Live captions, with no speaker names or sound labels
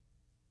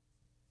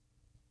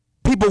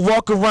people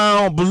walk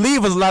around,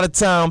 believers a lot of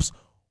times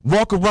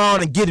walk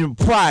around and get in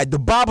pride. The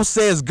Bible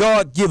says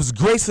God gives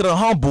grace to the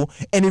humble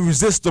and he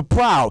resists the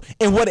proud.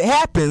 And what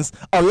happens,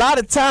 a lot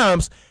of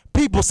times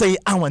people say,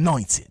 I'm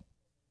anointed.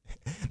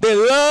 They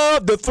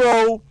love to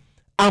throw,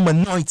 I'm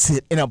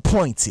anointed and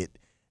appointed.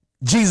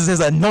 Jesus has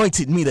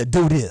anointed me to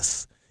do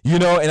this,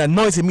 and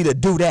anointed me to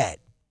do that.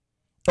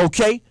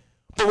 Okay?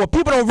 But what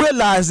people don't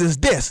realize is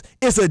this.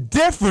 It's a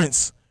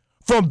difference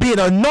from being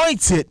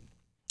anointed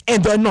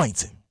and the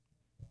anointing.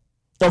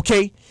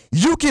 Okay?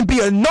 You can be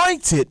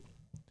anointed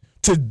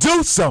to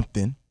do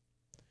something,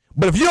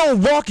 but if you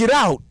don't walk it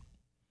out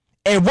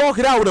and walk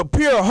it out with a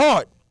pure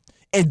heart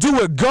and do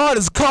what God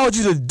has called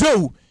you to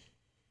do,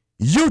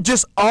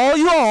 all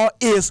you are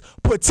is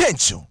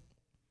potential.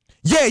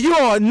 Yeah, you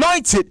are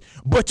anointed,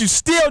 but you're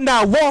still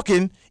not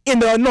walking in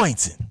the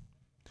anointing.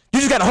 You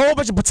just got a whole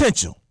bunch of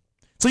potential.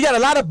 So you got a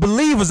lot of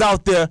believers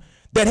out there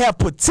that have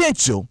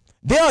potential.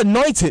 They're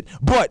anointed,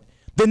 but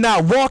they're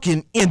not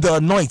walking in the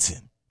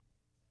anointing.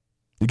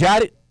 You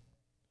got it?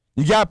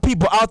 You got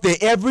people out there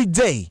every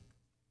day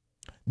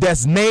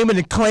that's naming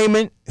and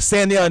claiming,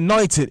 saying they're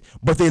anointed,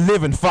 but they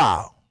live in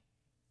foul.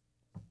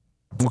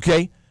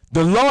 Okay?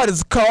 The Lord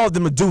has called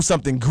them to do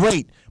something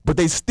great, but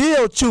they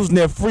still choosing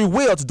their free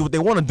will to do what they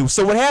want to do.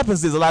 So what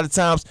happens is a lot of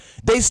times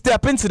they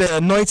step into that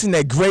anointing,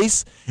 that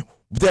grace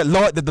that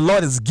the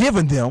Lord has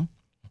given them.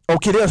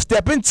 Okay, they'll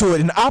step into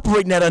it and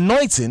operate in that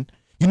anointing,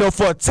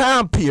 for a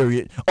time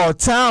period or a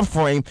time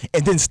frame,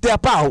 and then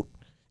step out,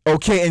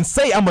 okay, and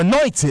say I'm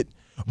anointed,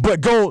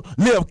 but go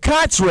live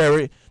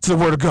contrary to the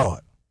word of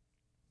God.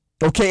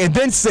 Okay, and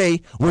then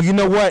say, well, you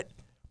know what?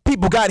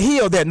 People got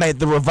healed that night at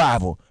the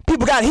revival.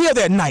 People got healed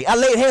that night. I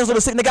laid hands on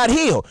the sick and they got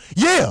healed.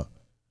 Yeah.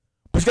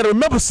 But you got to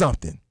remember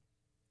something.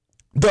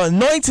 The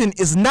anointing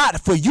is not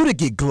for you to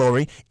get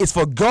glory. It's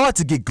for God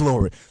to get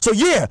glory. So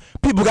yeah,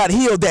 people got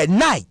healed that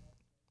night.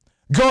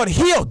 God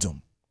healed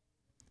them.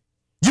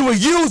 You were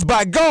used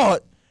by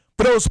God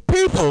for those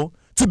people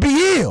to be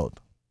healed.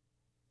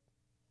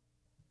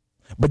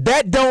 But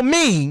that don't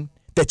mean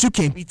that you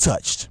can't be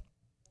touched.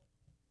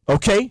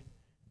 Okay?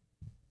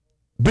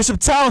 Bishop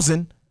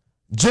Townsend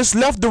just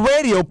left the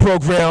radio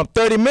program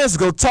 30 minutes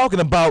ago talking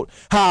about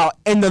how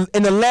in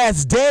the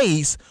last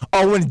days,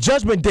 or when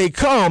judgment day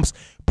comes,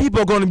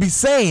 people are going to be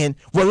saying,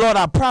 well, Lord,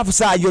 I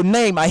prophesy your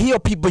name. I heal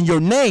people in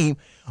your name.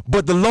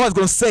 But the Lord's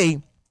going to say,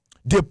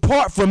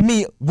 depart from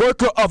me,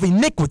 worker of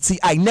iniquity.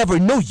 I never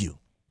knew you.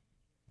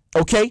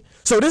 Okay?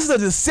 So this is a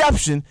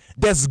deception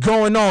that's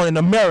going on in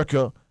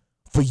America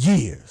for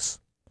years.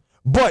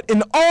 But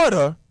in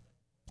order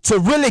to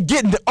really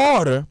get in the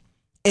order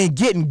and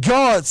getting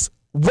God's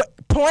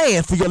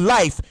plan for your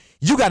life,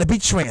 you got to be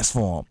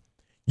transformed.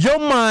 Your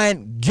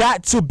mind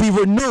got to be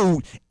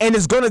renewed, and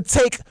it's going to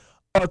take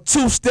a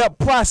two-step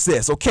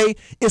process, okay?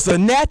 It's a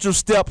natural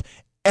step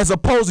as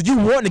opposed to you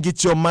wanting to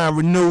get your mind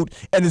renewed,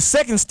 and the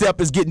second step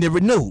is getting it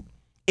renewed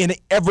in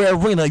every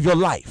arena of your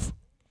life.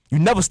 You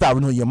never stop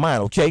renewing your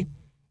mind, okay?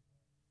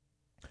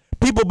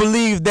 People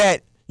believe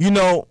that,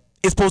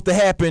 it's supposed to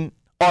happen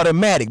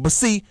automatic, but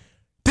see,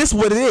 this is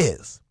what it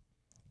is.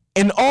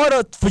 In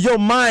order for your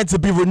mind to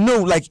be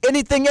renewed like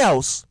anything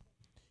else,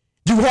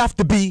 you have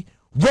to be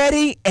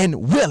ready and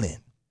willing.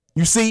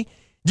 You see,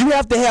 you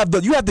have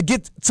to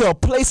get to a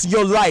place in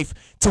your life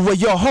to where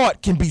your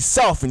heart can be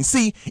softened.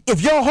 See,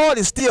 if your heart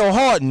is still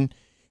hardened,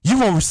 you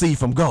won't receive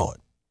from God.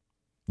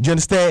 You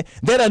understand?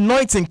 That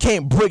anointing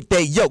can't break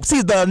that yoke.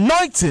 See, the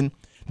anointing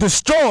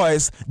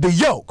destroys the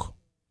yoke.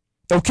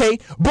 Okay?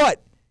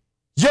 But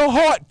your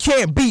heart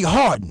can't be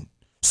hardened.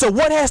 So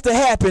what has to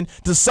happen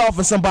to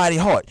soften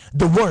somebody's heart?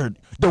 The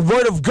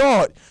word of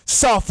God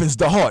softens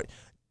the heart.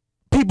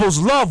 People's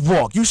love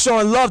walk, you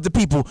showing love to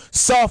people,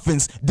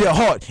 softens their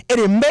heart. And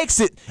it makes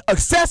it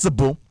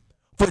accessible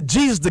for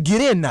Jesus to get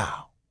in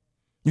now.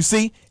 You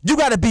see, you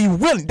got to be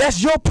willing.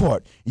 That's your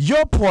part.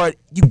 Your part,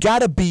 you got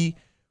to be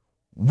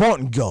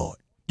wanting God.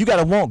 You got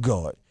to want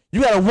God.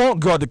 You got to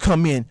want God to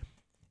come in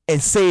and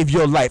save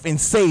your life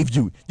and save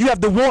you. You have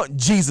to want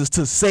Jesus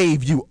to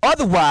save you.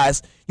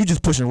 Otherwise, you're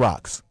just pushing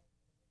rocks.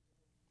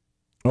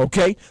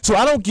 Okay? So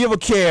I don't give a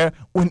care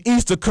when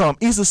Easter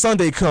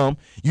Sunday come,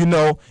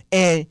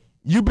 and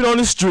you've been on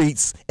the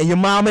streets and your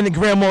mom and the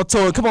grandma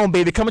told you, come on,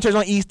 baby, come to church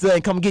on Easter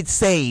and come get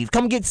saved.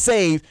 Come get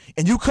saved.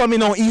 And you come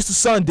in on Easter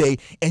Sunday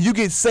and you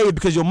get saved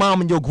because your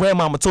mom and your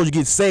grandmama told you to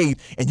get saved.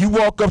 And you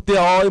walk up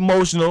there all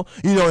emotional,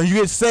 and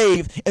you get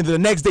saved. And the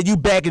next day you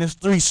back in the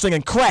streets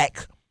slinging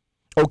crack.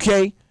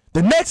 Okay?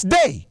 The next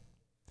day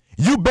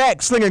you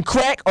back slinging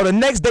crack, or the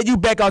next day you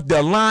back out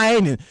there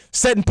lying and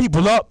setting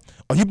people up.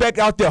 Or you back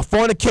out there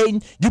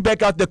fornicating, you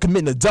back out there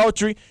committing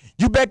adultery,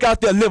 you back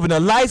out there living a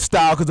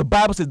lifestyle, because the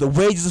Bible says the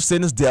wages of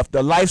sin is death.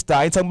 The lifestyle,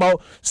 I ain't talking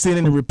about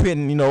sinning and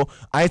repenting,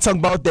 I ain't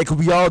talking about that, because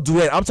we all do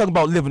that. I'm talking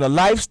about living a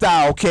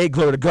lifestyle, okay,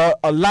 glory to God,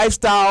 a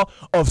lifestyle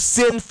of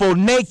sinful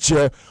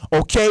nature,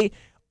 okay,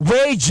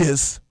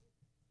 wages,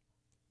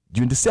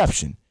 you're in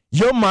deception.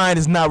 Your mind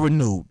is not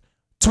renewed.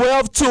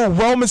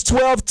 Romans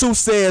 12:2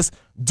 says,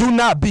 do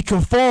not be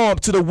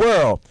conformed to the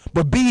world,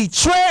 but be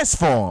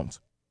transformed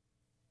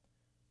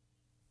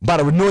by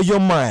the renewal of your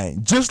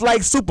mind, just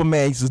like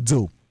Superman used to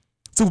do.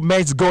 Superman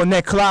used to go in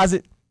that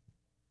closet,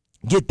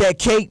 get that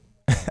cape,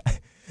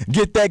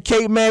 get that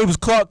cape, man. He was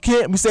Clark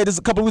Kent. We said this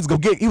a couple of weeks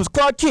ago. He was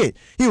Clark Kent.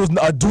 He was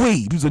a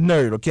dweeb. He was a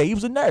nerd, okay? He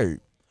was a nerd.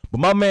 But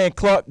my man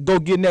Clark go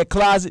get in that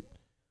closet.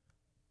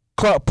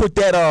 Clark put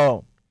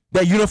that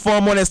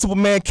uniform on, that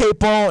Superman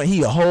cape on, and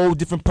he a whole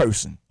different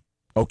person,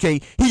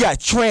 okay? He got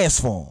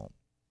transformed.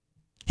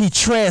 He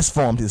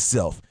transformed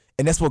himself.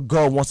 And that's what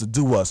God wants to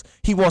do us.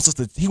 He wants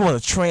to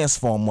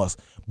transform us.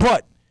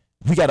 But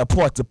we got a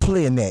part to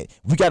play in that.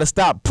 We got to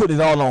stop putting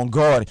it all on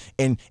God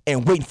and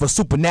waiting for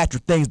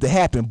supernatural things to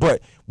happen.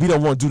 But we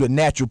don't want to do the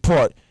natural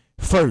part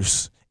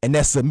first. And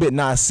that's submitting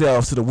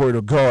ourselves to the word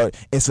of God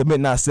and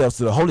submitting ourselves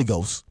to the Holy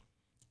Ghost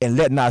and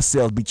letting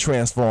ourselves be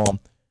transformed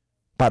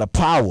by the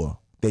power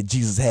that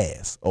Jesus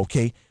has,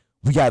 okay?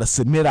 We got to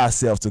submit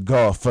ourselves to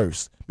God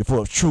first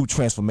before true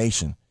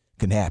transformation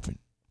can happen.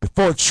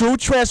 Before true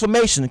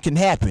transformation can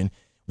happen,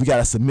 we got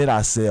to submit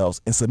ourselves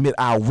and submit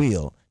our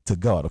will to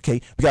God, okay?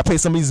 We got to pay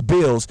some of these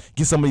bills,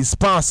 get some of these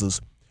sponsors.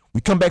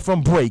 We come back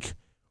from break,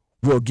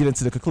 we'll get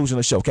into the conclusion of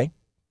the show, okay?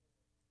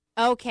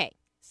 Okay,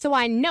 so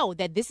I know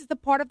that this is the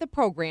part of the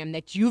program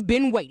that you've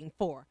been waiting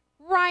for,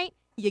 right?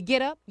 You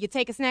get up, you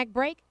take a snack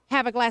break,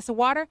 have a glass of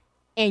water,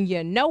 and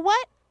you know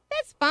what?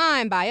 That's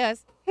fine by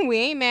us. We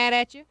ain't mad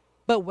at you.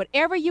 But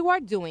whatever you are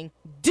doing,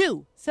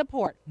 do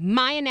support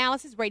My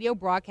Analysis radio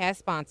broadcast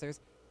sponsors.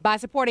 By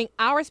supporting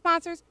our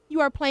sponsors, you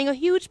are playing a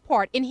huge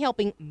part in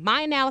helping My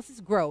Analysis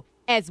grow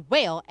as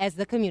well as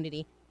the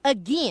community.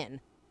 Again,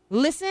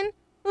 listen,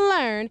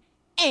 learn,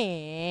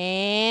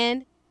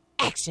 and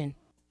action.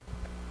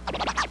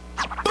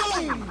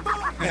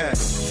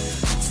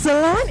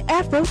 Salon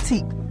Afro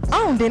Teak,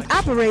 owned and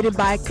operated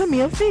by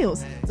Camille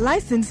Fields,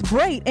 licensed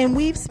braid and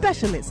weave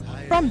specialist.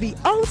 From the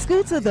old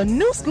school to the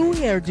new school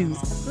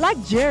hairdos,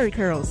 like jerry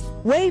curls,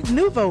 wave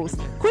nouveaux,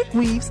 quick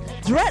weaves,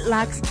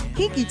 dreadlocks,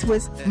 kinky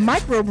twists,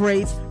 micro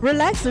braids,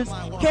 relaxers,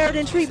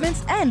 keratin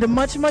treatments, and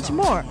much, much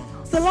more.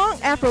 Salon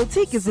Afro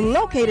Teak is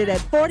located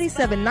at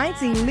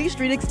 4719 Lee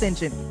Street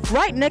Extension,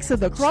 right next to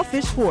the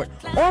Crawfish Port,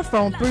 or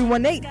phone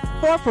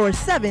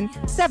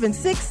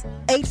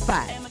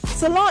 318-447-7685.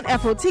 Salon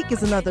Afro Teak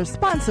is another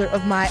sponsor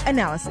of My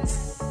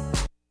Analysis.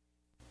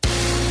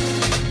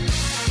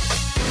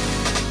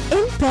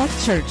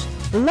 Impact Church,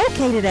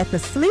 located at the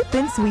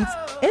Sleep-In Suites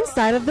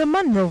inside of the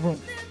Monroe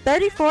Room,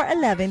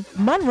 3411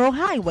 Monroe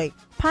Highway,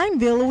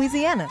 Pineville,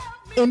 Louisiana.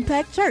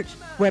 Impact Church,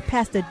 where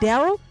Pastor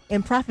Darrell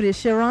and Prophetess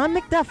Sharon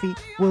McDuffie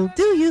will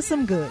do you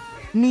some good.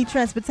 Need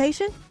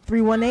transportation?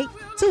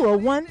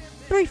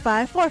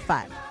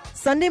 318-201-3545.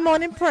 Sunday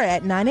morning prayer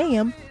at 9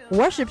 a.m.,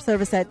 worship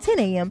service at 10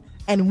 a.m.,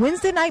 and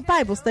Wednesday night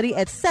Bible study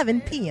at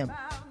 7 p.m.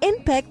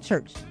 Impact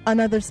Church,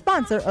 another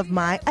sponsor of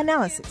My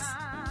Analysis.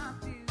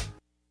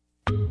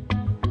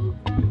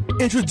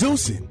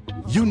 Introducing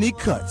Unique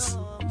Cuts,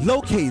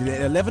 located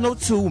at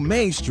 1102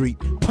 Main Street,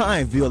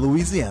 Pineville,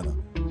 Louisiana.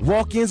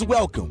 Walk-ins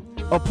welcome.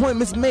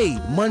 Appointments made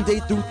Monday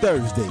through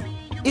Thursday.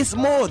 It's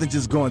more than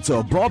just going to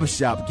a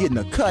barbershop getting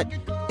a cut.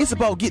 It's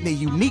about getting a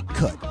unique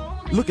cut,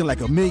 looking like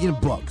 $1 million.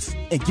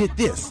 And get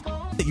this,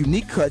 the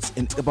Unique Cuts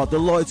and about the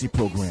loyalty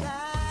program.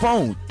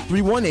 Phone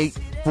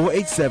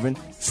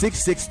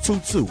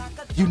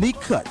 318-487-6622. Unique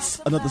Cuts,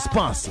 another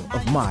sponsor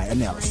of My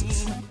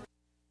Analysis.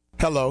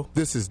 Hello,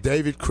 this is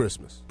David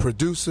Christmas,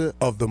 producer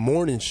of the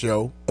morning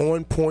show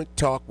On Point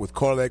Talk with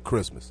Carlette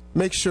Christmas.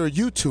 Make sure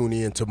you tune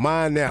in to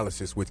My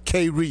Analysis with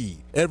Kay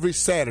Reed every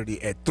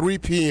Saturday at 3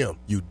 p.m.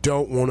 You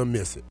don't want to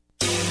miss it.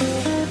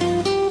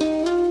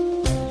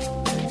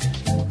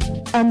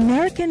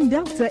 American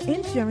Delta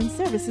Insurance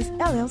Services,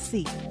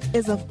 LLC,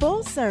 is a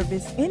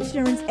full-service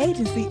insurance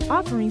agency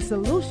offering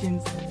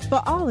solutions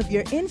for all of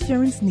your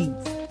insurance needs.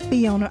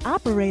 The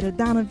owner-operator,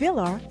 Donna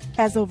Villar,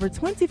 has over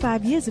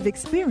 25 years of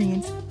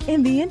experience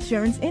in the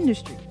insurance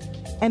industry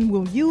and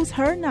will use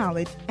her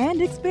knowledge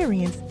and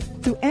experience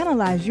to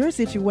analyze your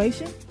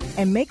situation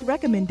and make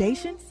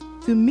recommendations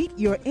to meet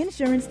your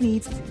insurance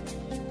needs.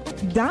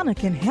 Donna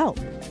can help.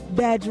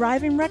 Bad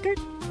driving record?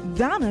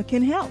 Donna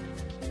can help.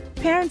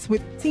 Parents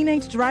with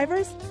teenage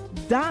drivers?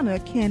 Donna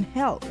can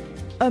help.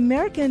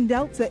 American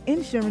Delta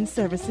Insurance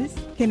Services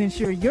can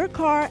insure your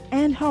car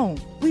and home.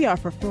 We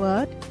offer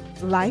flood,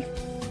 life,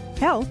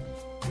 health,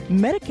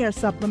 Medicare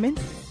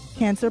supplements,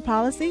 cancer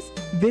policies,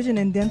 vision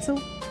and dental,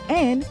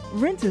 and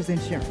renter's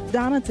insurance.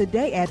 Donna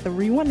today at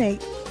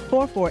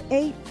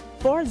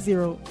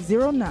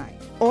 318-448-4009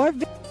 or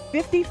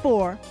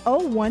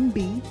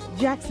 5401B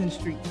Jackson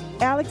Street,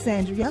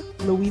 Alexandria,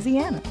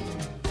 Louisiana.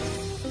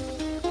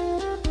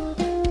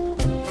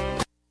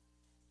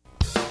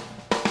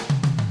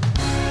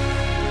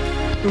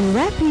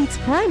 Rapides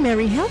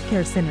Primary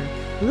Healthcare Center,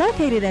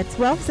 located at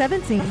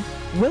 1217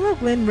 Willow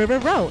Glen River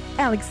Road,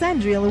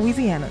 Alexandria,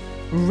 Louisiana.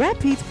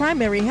 Rapides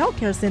Primary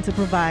Healthcare Center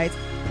provides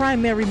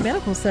primary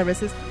medical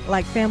services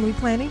like family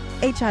planning,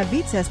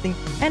 HIV testing,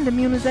 and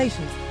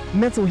immunizations,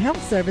 mental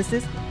health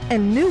services,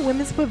 and new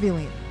women's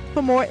pavilion.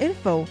 For more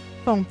info,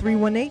 phone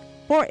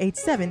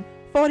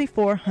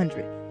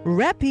 318-487-4400.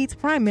 Rapides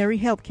Primary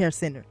Healthcare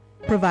Center.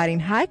 providing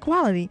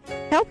high-quality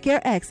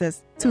healthcare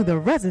access to the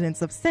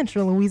residents of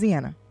Central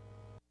Louisiana.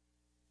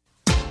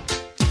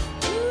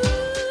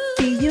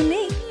 Be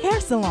Unique Hair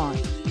Salon,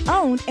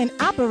 owned and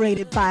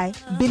operated by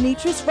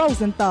Beatrice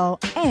Rosenthal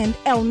and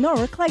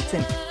Elnora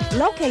Clayton,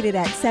 located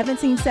at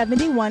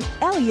 1771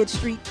 Elliott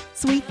Street,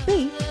 Suite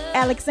B,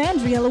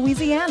 Alexandria,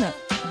 Louisiana.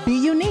 Be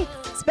Unique,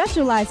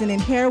 specializing in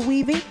hair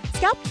weaving,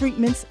 scalp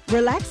treatments,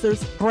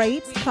 relaxers,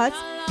 braids, cuts,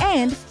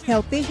 and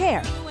healthy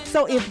hair.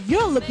 So if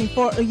you're looking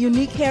for a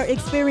unique hair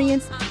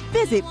experience,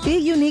 visit Be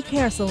Unique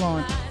Hair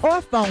Salon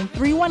or phone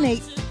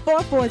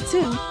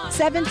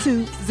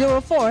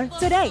 318-442-7204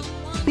 today.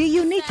 Be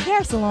Unique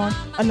Hair Salon,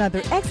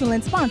 another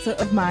excellent sponsor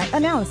of my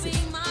analysis.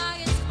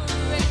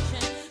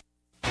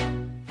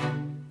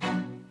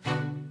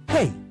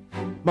 Hey,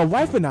 my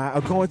wife and I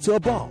are going to a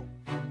ball.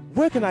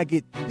 Where can I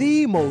get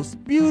the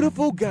most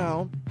beautiful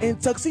gown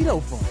and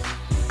tuxedo from?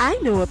 I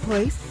know a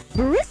place,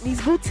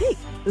 Brittany's Boutique,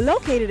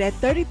 located at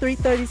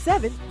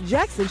 3337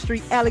 Jackson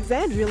Street,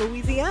 Alexandria,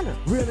 Louisiana.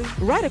 Really?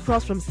 Right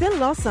across from St.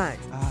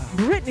 Signs.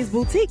 Brittany's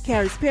Boutique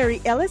carries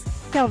Perry Ellis,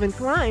 Calvin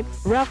Klein,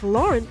 Ralph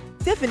Lauren,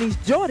 Tiffany's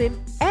Jordan,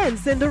 and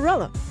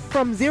Cinderella.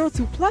 From 0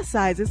 to plus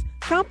sizes,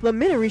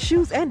 complimentary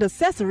shoes and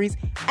accessories,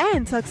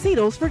 and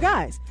tuxedos for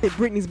guys. At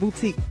Brittany's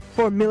Boutique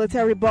for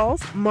military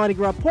balls, Mardi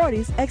Gras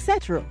parties,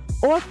 etc.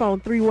 Or phone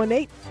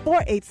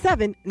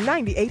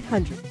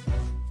 318-487-9800.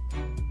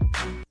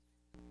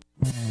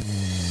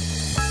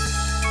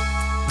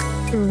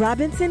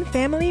 Robinson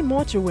Family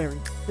Mortuary,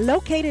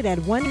 located at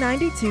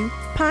 192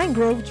 Pine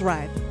Grove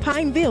Drive,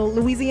 Pineville,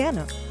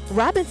 Louisiana.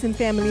 Robinson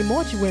Family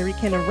Mortuary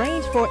can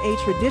arrange for a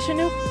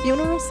traditional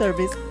funeral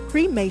service,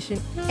 cremation,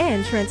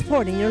 and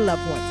transporting your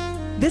loved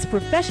ones. This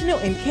professional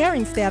and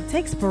caring staff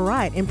takes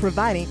pride in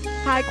providing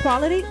high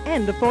quality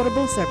and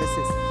affordable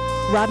services.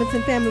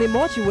 Robinson Family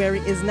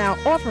Mortuary is now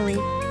offering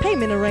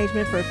payment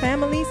arrangement for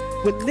families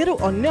with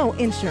little or no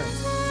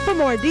insurance. For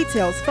more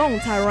details, phone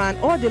Tyron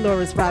or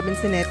Dolores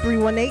Robinson at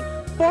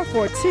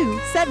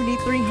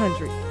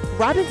 318-442-7300.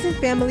 Robinson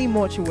Family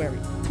Mortuary,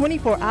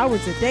 24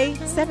 hours a day,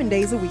 7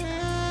 days a week.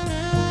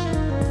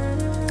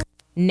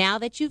 Now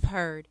that you've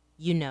heard,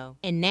 you know.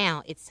 And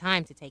now it's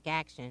time to take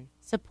action.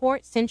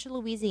 Support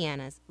Central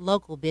Louisiana's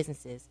local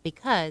businesses,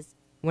 because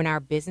when our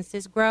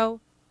businesses grow,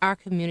 our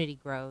community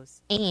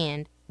grows.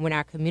 And when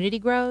our community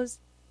grows,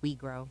 we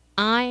grow.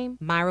 I'm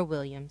Myra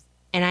Williams,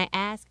 and I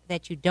ask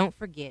that you don't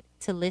forget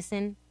to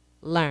listen,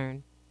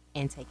 learn,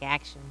 and take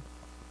action.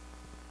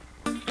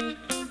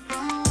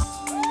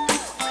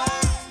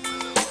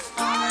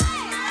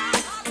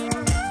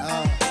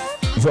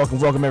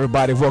 Welcome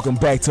everybody. Welcome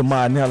back to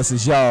my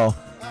analysis, y'all.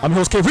 I'm your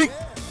host, K. Reek.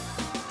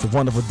 It's a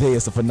wonderful day.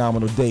 It's a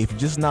phenomenal day. If you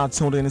just now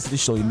tuned in into the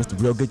show, you missed a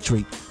real good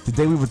treat.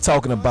 Today we were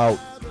talking about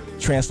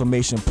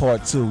transformation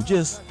part 2.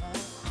 Just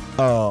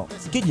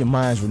getting your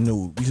minds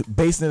renewed.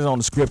 Basing it on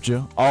the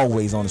scripture,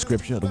 always on the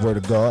scripture, the word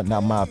of God,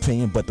 not my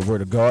opinion, but the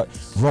word of God.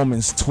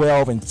 Romans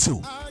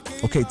 12:2.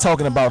 Okay,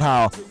 talking about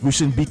how we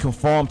shouldn't be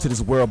conformed to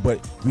this world,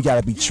 but we got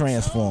to be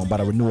transformed by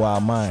the renewal of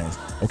our minds.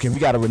 Okay, we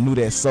got to renew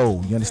that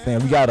soul. You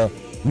understand? We gotta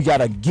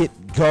get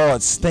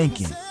God's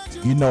thinking.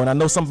 You know, and I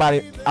know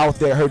somebody out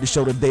there heard the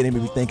show today. They may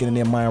be thinking in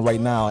their mind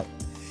right now,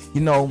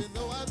 you know,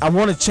 I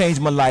want to change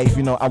my life.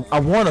 You know, I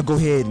want to go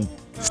ahead and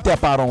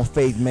step out on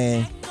faith,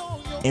 man,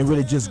 and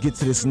really just get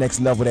to this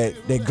next level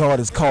that God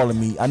is calling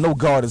me. I know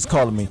God is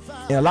calling me.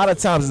 And a lot of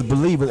times as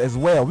believers as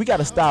well, we got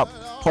to stop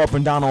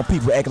harping down on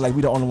people, acting like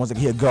we the only ones that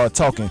can hear God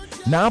talking.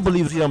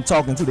 Non-believers hear them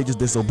talking too, they just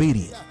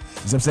disobedient. You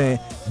know what I'm saying?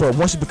 But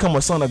once you become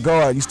a son of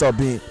God, you start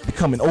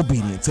becoming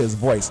obedient to his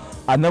voice.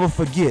 I never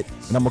forget,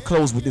 and I'm going to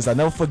close with this, I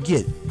never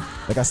forget,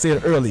 like I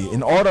said earlier,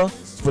 in order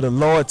for the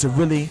Lord to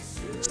really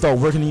start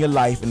working in your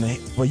life and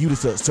for you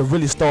to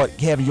really start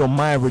having your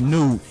mind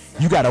renewed,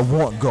 you got to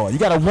want God. You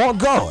got to want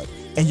God.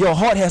 And your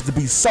heart has to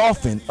be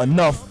softened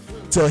enough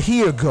to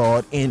hear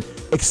God and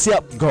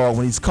accept God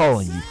when he's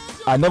calling you.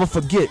 I never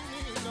forget,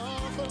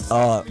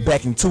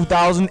 back in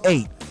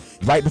 2008,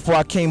 right before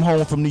I came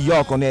home from New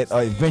York on that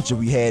adventure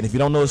we had. If you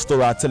don't know the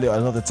story, I'll tell you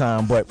another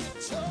time. But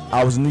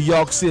I was in New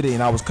York City,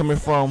 and I was coming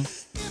from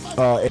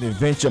an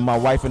adventure my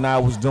wife and I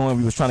was doing.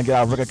 We was trying to get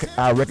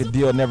our record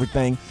deal and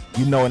everything,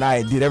 you know, and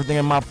I did everything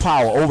in my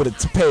power over the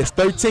past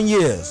 13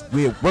 years.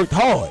 We had worked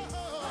hard.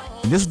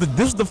 And this is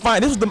the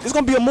final. It's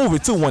gonna be a movie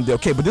too one day,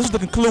 okay? But this is the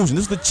conclusion.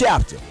 This is the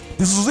chapter.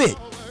 This is it.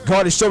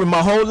 God has shown me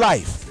my whole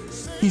life.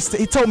 He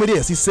told me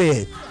this. He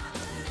said,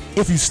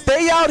 if you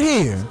stay out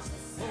here,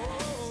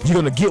 you're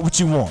gonna get what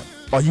you want,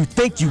 or you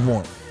think you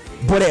want,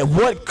 but at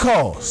what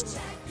cost?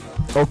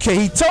 Okay,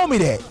 he told me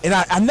that, and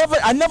I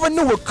never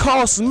knew what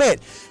cost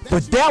meant,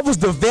 but that was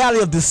the valley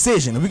of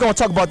decision. And we're gonna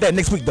talk about that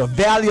next week. The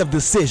valley of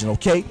decision,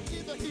 okay?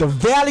 The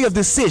valley of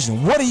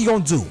decision. What are you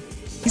gonna do?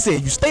 He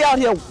said, you stay out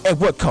here at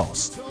what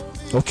cost?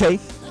 Okay,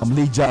 I'm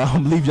gonna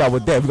leave y'all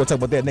with that. We're gonna talk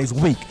about that next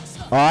week.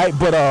 All right,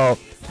 but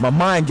my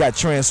mind got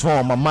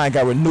transformed. My mind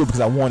got renewed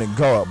because I wanted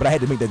God, but I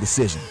had to make that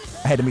decision.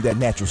 I had to make that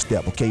natural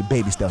step, okay?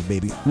 Baby stuff,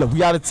 baby. Look,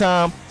 we out of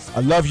time.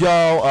 I love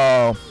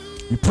y'all.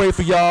 We pray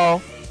for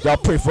y'all. Y'all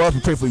pray for us.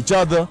 We pray for each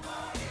other.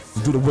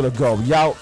 We do the will of God. We out.